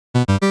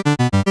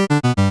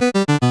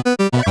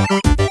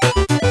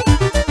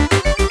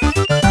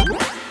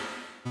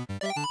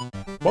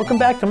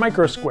back to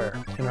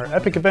Microsquare in our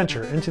epic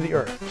adventure into the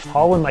Earth,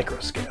 all in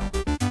microscale.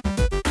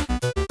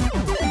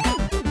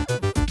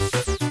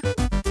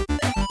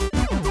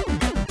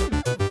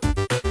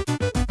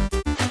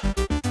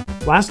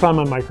 Last time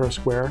on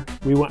Microsquare,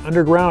 we went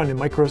underground in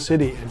Micro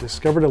City and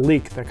discovered a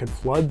leak that could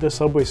flood the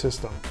subway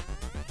system,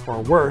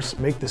 or worse,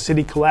 make the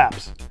city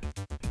collapse.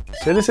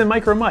 Citizen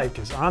Micro Mike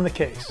is on the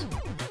case.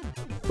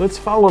 Let's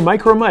follow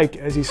Micro Mike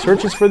as he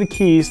searches for the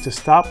keys to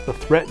stop the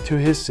threat to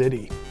his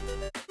city.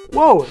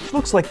 Whoa, it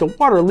looks like the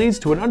water leads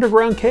to an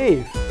underground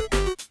cave.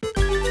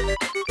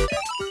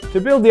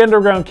 To build the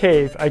underground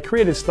cave, I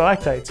created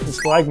stalactites and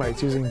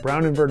stalagmites using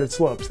brown inverted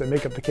slopes that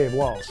make up the cave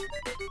walls,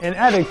 and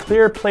added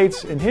clear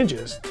plates and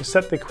hinges to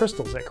set the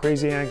crystals at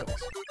crazy angles.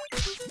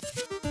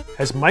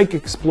 As Mike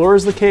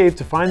explores the cave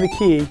to find the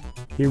key,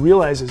 he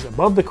realizes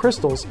above the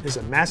crystals is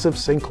a massive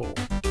sinkhole.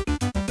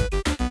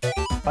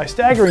 By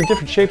staggering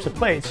different shapes of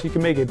plates, you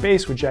can make a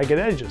base with jagged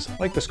edges,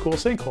 like this cool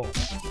sinkhole.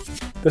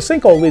 The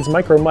sinkhole leads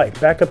Micro Mike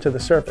back up to the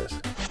surface.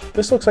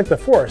 This looks like the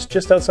forest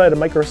just outside of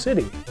Micro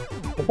City.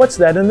 But what's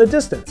that in the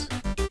distance?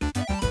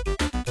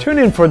 Tune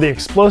in for the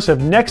explosive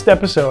next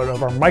episode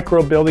of our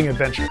micro building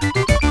adventure.